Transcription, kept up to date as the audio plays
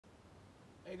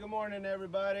Hey, good morning,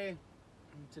 everybody.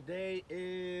 Today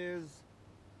is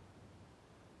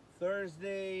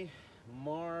Thursday,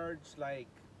 March, I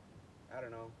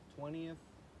don't know, 20th,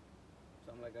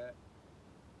 something like that.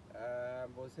 I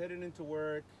was heading into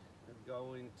work,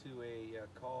 going to a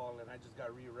call, and I just got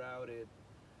rerouted.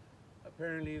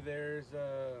 Apparently, there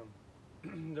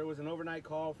was an overnight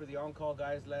call for the on-call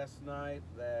guys last night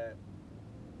that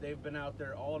they've been out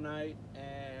there all night,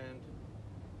 and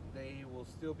they will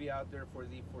still be out there for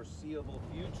the foreseeable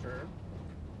future.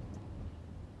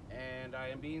 And I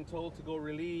am being told to go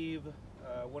relieve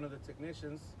one of the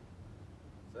technicians.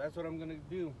 So that's what I'm gonna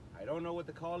do. I don't know what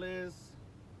the call is.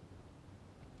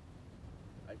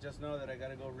 I just know that I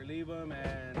gotta go relieve him,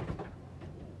 and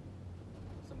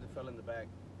something fell in the bag.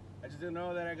 I just didn't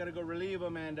know that I gotta go relieve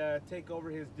him and take over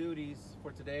his duties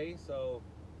for today. So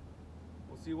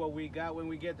we'll see what we got when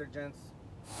we get there, gents.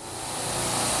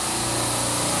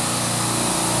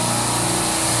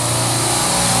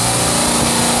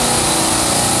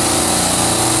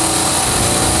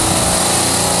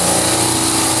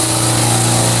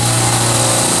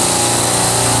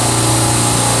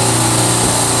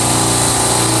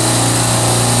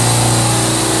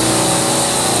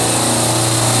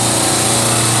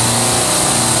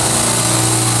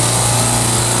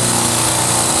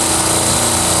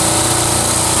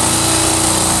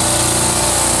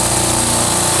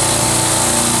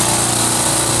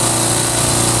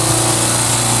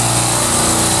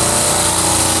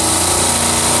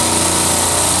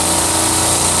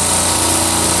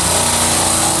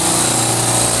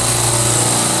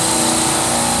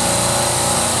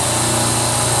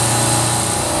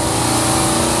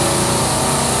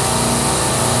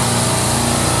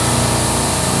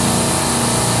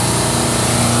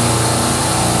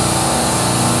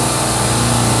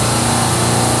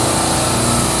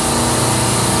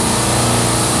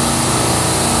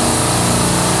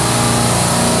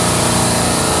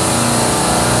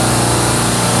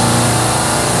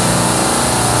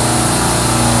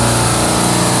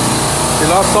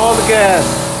 Lost all the gas.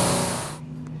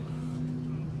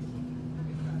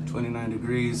 29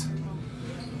 degrees.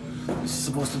 This is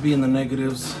supposed to be in the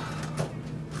negatives,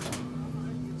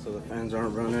 so the fans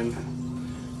aren't running.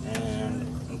 And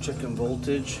I'm checking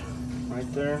voltage right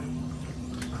there.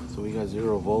 So we got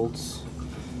 0 volts.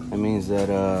 That means that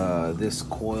this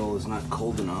coil is not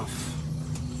cold enough.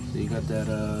 So you got that,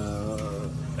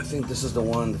 I think this is the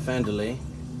one, the fan delay.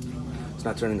 It's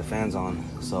not turning the fans on.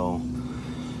 So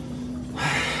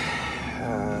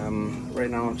right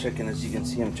now I'm checking, as you can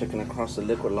see, I'm checking across the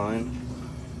liquid line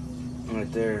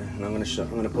right there, and I'm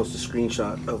gonna post a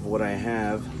screenshot of what I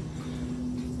have.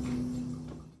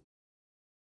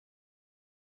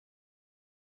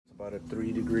 It's about a 2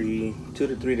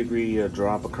 to 3 degree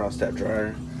drop across that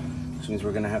dryer, which means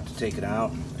we're gonna have to take it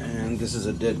out. And this is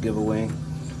a dead giveaway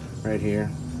right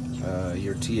here.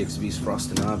 Your TXV is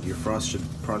frosting up. Your frost should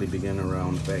probably begin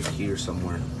around back here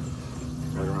somewhere,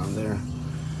 right around there.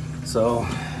 So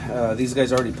these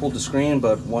guys already pulled the screen,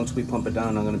 but once we pump it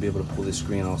down, I'm going to be able to pull this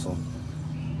screen also.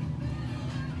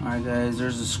 Alright guys,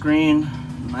 there's the screen,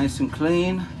 nice and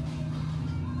clean.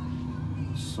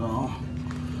 So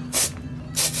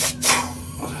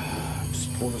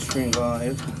just pull the screen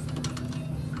live.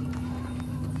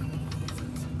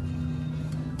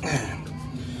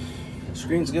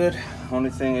 Screen's good.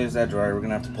 Only thing is that dryer, we're going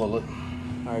to have to pull it.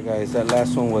 Alright guys, that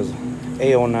last one was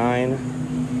A09.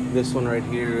 This one right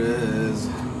here is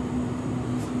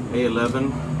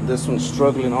A11. This one's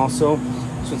struggling also.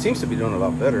 This one seems to be doing a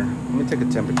lot better. Let me take a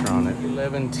temperature on it.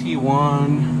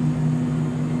 11T1.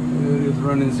 It is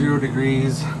running 0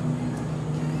 degrees.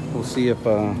 We'll see if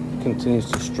it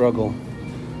continues to struggle.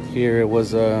 Here it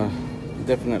was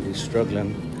definitely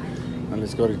struggling. Now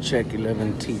let's go to check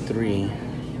 11T3.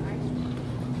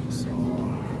 So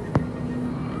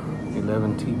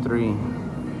 11T3.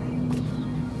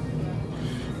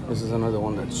 This is another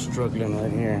one that's struggling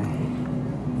right here.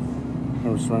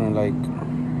 I'm just running like,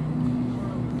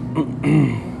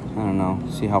 I don't know,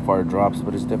 see how far it drops,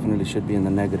 but it definitely should be in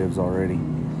the negatives already.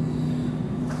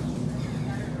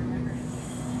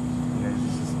 Okay,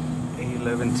 this is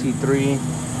A11T3.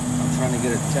 I'm trying to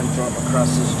get a temp drop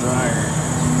across this dryer.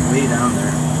 It's way down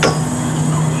there.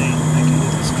 There's no way I can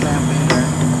get this clamp in there.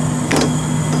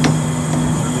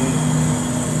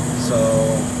 So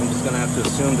I'm just gonna have to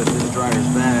assume that this dryer is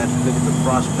bad. Look at the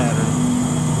frost pattern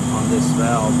on this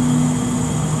valve.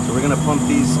 So we're gonna pump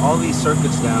all these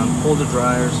circuits down, pull the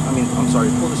dryers,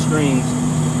 pull the screens,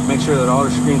 make sure that all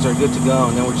the screens are good to go,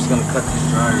 and then we're just gonna cut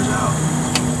these dryers out.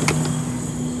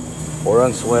 Or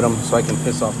unsweat them so I can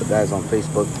piss off the guys on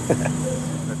Facebook.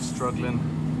 That's struggling.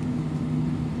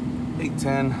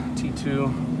 810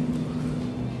 T2,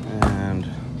 and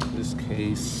this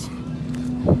case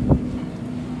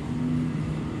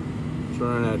is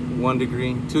running at 1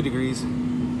 degree, 2 degrees.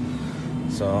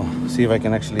 So see if I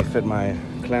can actually fit my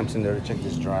clamps in there to check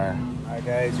this dryer. All right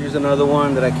guys, here's another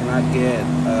one that I cannot get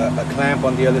a clamp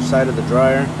on the other side of the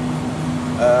dryer.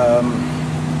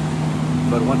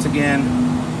 But once again,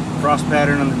 frost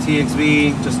pattern on the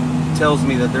TXV just tells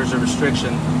me that there's a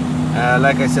restriction.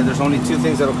 Like I said, there's only two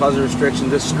things that will cause a restriction: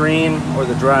 this screen or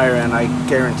the dryer, and I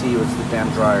guarantee you it's the damn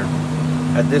dryer.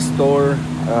 At this store,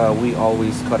 we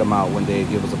always cut them out when they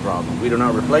give us a problem. We do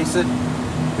not replace it.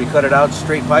 We cut it out,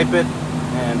 straight pipe it,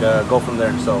 and go from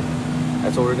there. So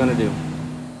that's what we're gonna do.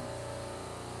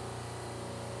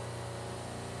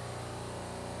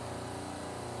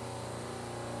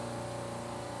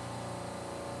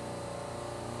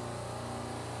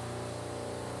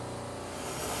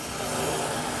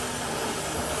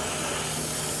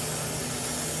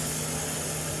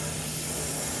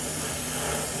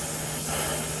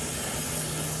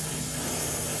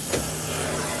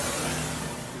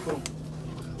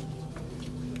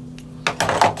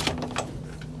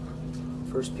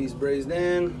 First piece brazed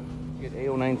in. Get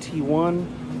A09 T1.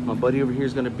 My buddy over here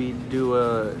is gonna do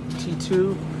a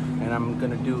T2, and I'm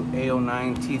gonna do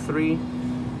A09 T3.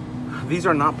 These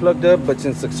are not plugged up, but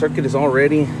since the circuit is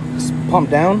already pumped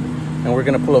down and we're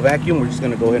gonna pull a vacuum, we're just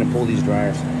gonna go ahead and pull these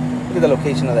dryers. Look at the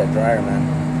location of that dryer, man.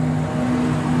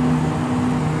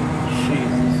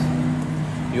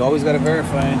 Jesus. You always gotta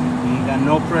verify. You ain't got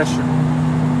no pressure.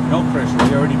 No pressure.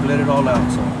 We already bled it all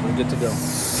out, so we're good to go.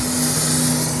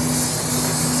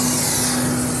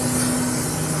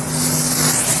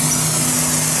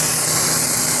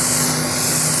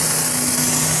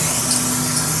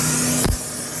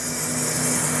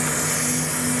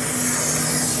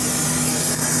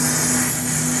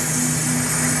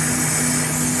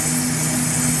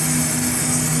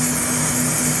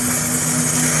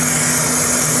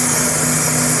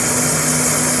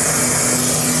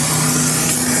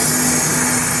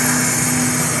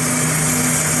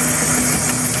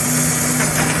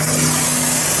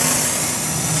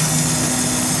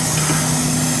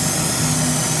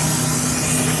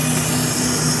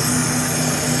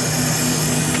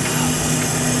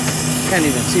 Can't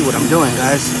even see what I'm doing,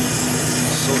 guys.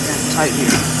 It's so damn tight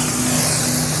here.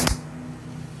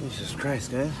 Jesus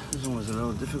Christ, guys. This one was a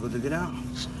little difficult to get out.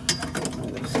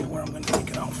 I'm gonna see where I'm gonna take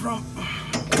it out from.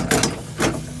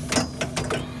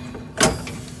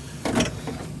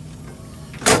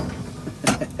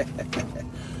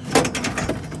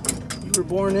 You were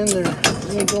born in there.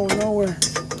 You ain't going nowhere.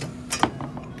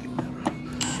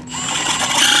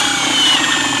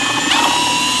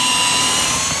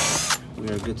 We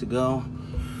are good to go.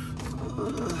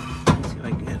 Let's see if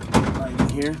I can get a light in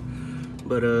here.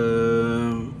 But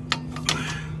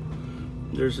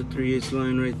there's a 3/8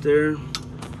 line right there.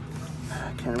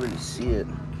 I can't really see it.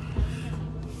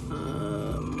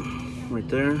 Right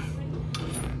there.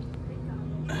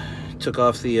 Took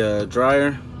off the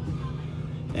dryer,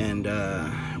 and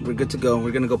we're good to go.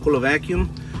 We're gonna go pull a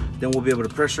vacuum, then we'll be able to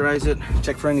pressurize it,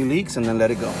 check for any leaks, and then let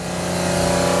it go.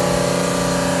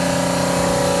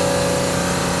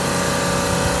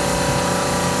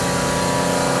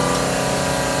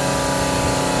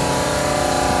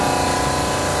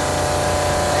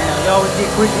 Always get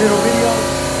quick little videos.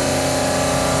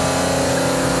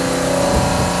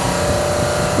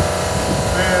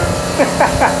 Man,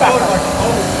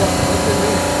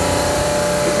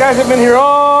 these guys have been here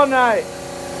all night.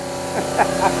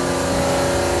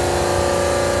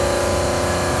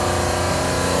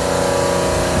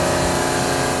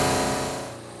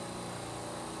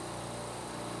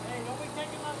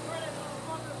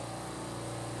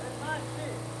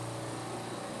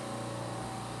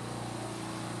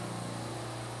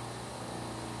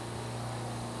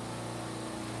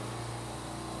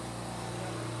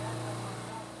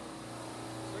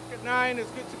 Circuit 9 is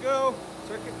good to go.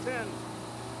 Circuit 10.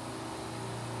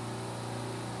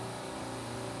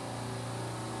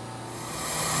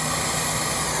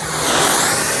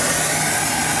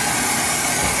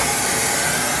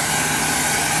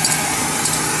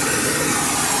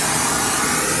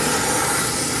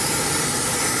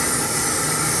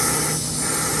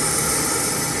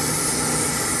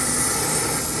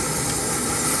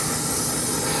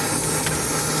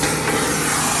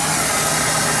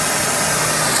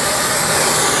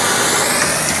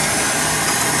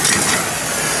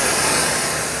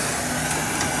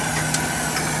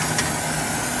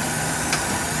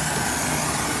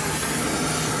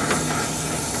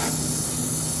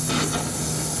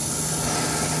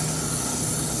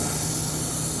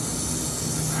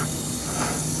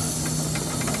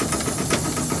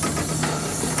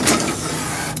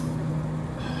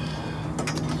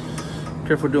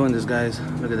 Careful doing this, guys.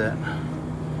 Look at that.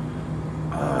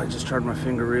 Oh, I just charred my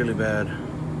finger really bad.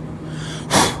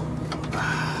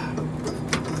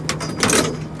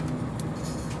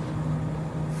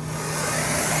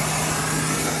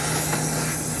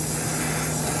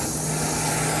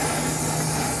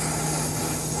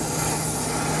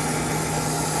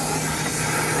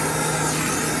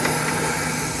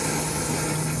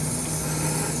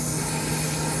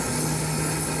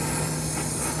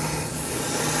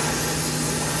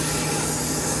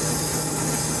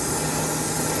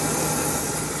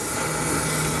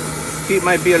 Heat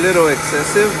might be a little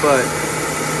excessive, but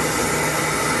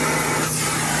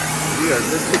we are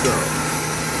good to go.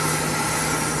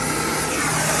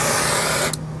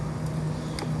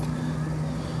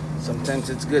 Sometimes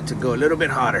it's good to go a little bit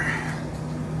hotter.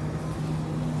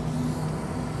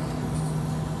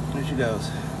 There she goes.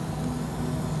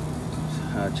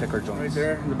 Check our joints. Right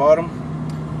there in the bottom.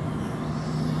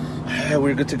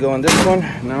 We're good to go on this one.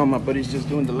 Now my buddy's just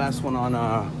doing the last one on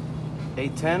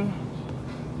A10.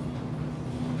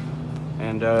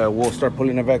 And we'll start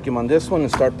pulling a vacuum on this one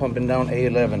and start pumping down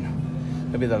A11.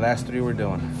 That'll be the last 3 we're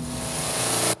doing.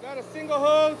 Got a single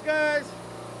hose, guys,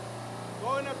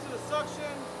 going up to the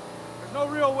suction. There's no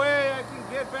real way I can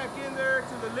get back in there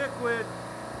to the liquid,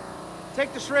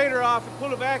 take the Schrader off and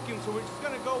pull a vacuum. So we're just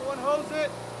gonna go one hose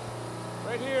it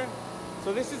right here.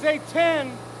 So this is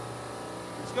A10.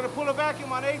 It's gonna pull a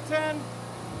vacuum on A10,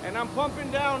 and I'm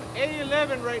pumping down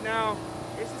A11 right now.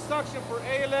 This is suction for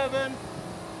A11.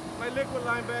 My liquid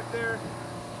line back there.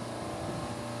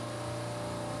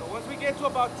 So once we get to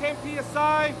about 10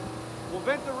 psi, we'll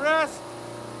vent the rest,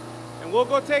 and we'll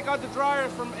go take out the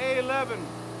dryers from A11.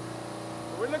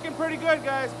 So we're looking pretty good,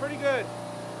 guys, pretty good.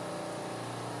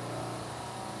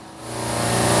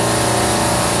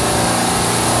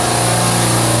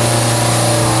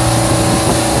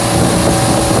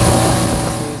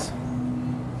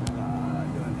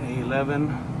 Doing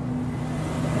A11.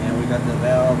 Got the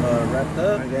valve wrapped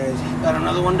up. Alright, guys, got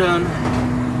another one done.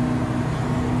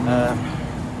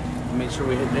 Make sure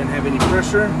we didn't have any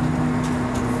pressure.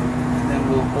 And then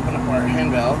we'll open up our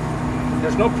hand valve.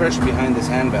 There's no pressure behind this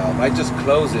hand valve. I just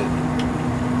close it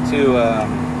to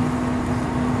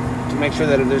make sure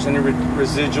that if there's any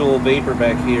residual vapor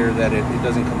back here, that it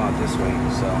doesn't come out this way.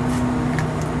 So,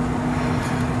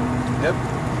 yep.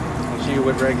 Make sure you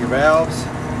wet rag your valves.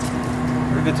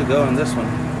 We're good to go on this one.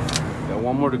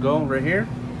 One more to go right here.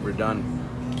 We're done.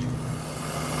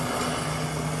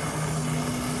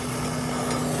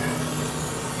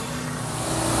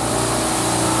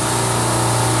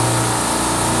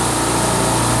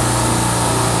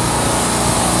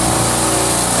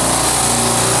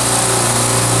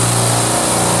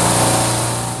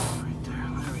 Right there.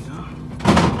 There we go.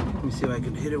 Let me see if I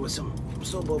can hit it with some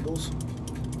soap bubbles.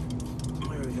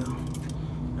 There we go.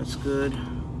 That's good.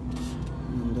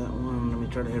 And that one, let me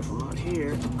try to hit it from out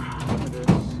here.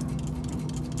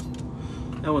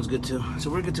 That one's good too. So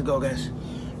we're good to go, guys.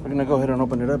 We're gonna go ahead and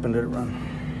open it up and let it run.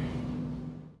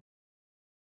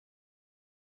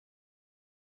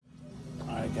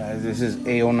 Alright guys, this is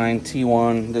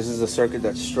A09T1. This is a circuit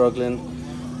that's struggling.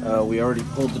 We already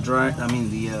pulled the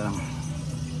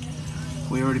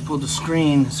we already pulled the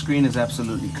screen. The screen is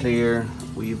absolutely clear.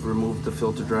 We've removed the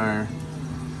filter dryer.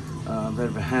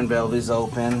 The hand valve is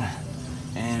open.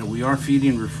 And we are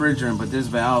feeding refrigerant, but this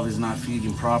valve is not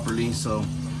feeding properly, so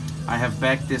I have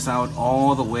backed this out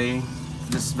all the way.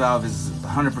 This valve is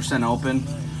 100% open,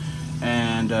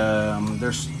 and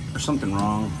there's something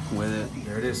wrong with it.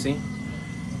 There it is, see?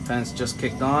 Fans just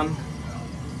kicked on,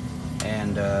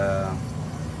 and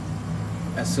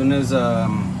as soon as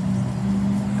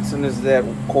that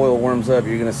coil warms up,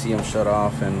 you're gonna see them shut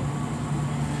off, and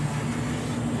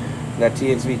that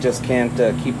TXV just can't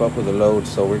keep up with the load,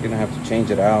 so we're gonna have to change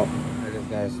it out. There it is,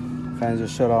 guys. Fans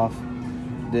just shut off.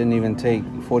 Didn't even take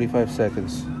 45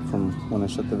 seconds from when I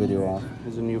shut the video off.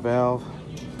 Here's a new valve.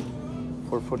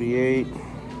 448,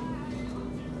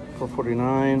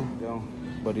 449. Go.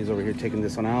 Buddy's over here taking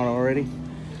this one out already.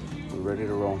 We're ready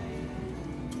to roll.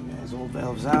 Guys, old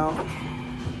valves out.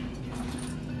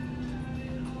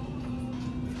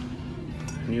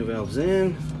 New valves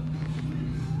in.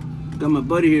 Got my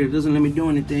buddy here, doesn't let me do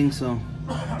anything, so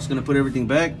I'm just gonna put everything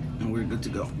back and we're good to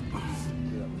go.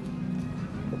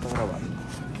 Look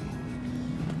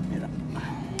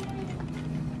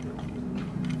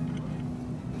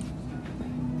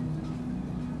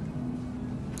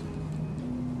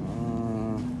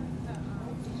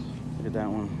at that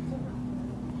one.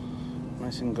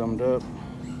 Nice and gummed up.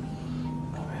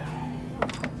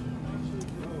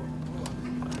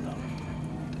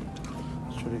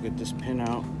 Let's try to get this pin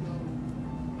out.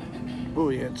 Oh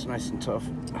yeah, it's nice and tough.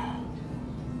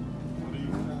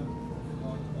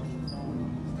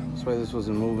 That's why this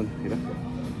wasn't moving.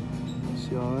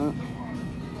 See all that?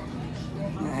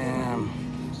 Man,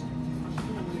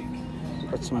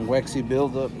 got some waxy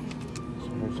buildup.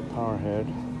 So here's the power head.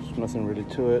 There's nothing really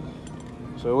to it.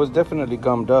 So it was definitely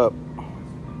gummed up.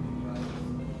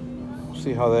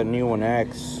 See how that new one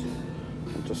acts.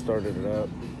 I just started it up.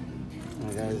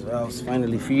 Alright guys, valve's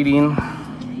finally feeding.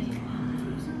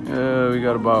 We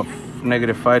got about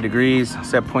 -5 degrees.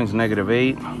 Set point's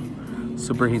 -8.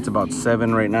 Superheat's about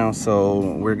 7 right now,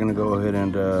 so we're gonna go ahead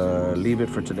and leave it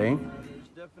for today. There's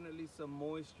definitely some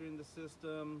moisture in the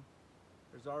system.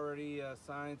 There's already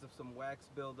signs of some wax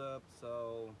buildup,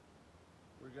 so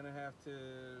we're gonna have to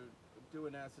do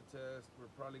an acid test.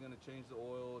 We're probably gonna change the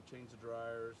oil, change the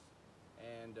dryers,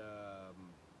 and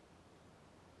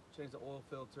change the oil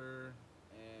filter,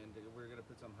 and we're gonna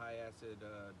put some high acid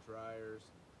dryers,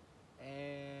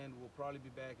 and we'll probably be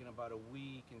back in about a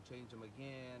week and change them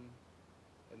again.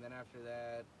 And then after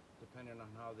that, depending on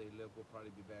how they look, we'll probably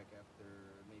be back after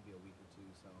maybe a week or two.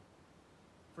 So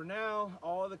for now,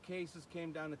 all the cases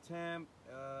came down to temp.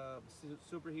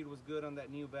 Superheat was good on that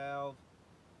new valve.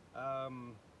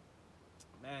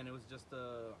 Man, it was just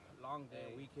a long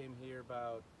day. We came here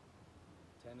about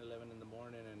 10, 11 in the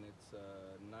morning, and it's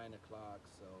 9 o'clock.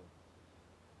 So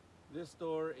this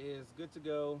store is good to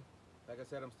go. Like I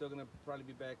said, I'm still gonna probably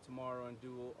be back tomorrow and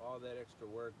do all that extra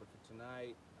work, but for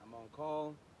tonight, I'm on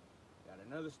call. Got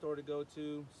another store to go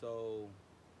to, so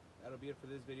that'll be it for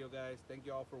this video, guys. Thank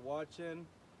you all for watching.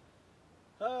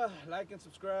 Like and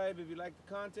subscribe if you like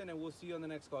the content, and we'll see you on the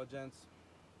next call, gents.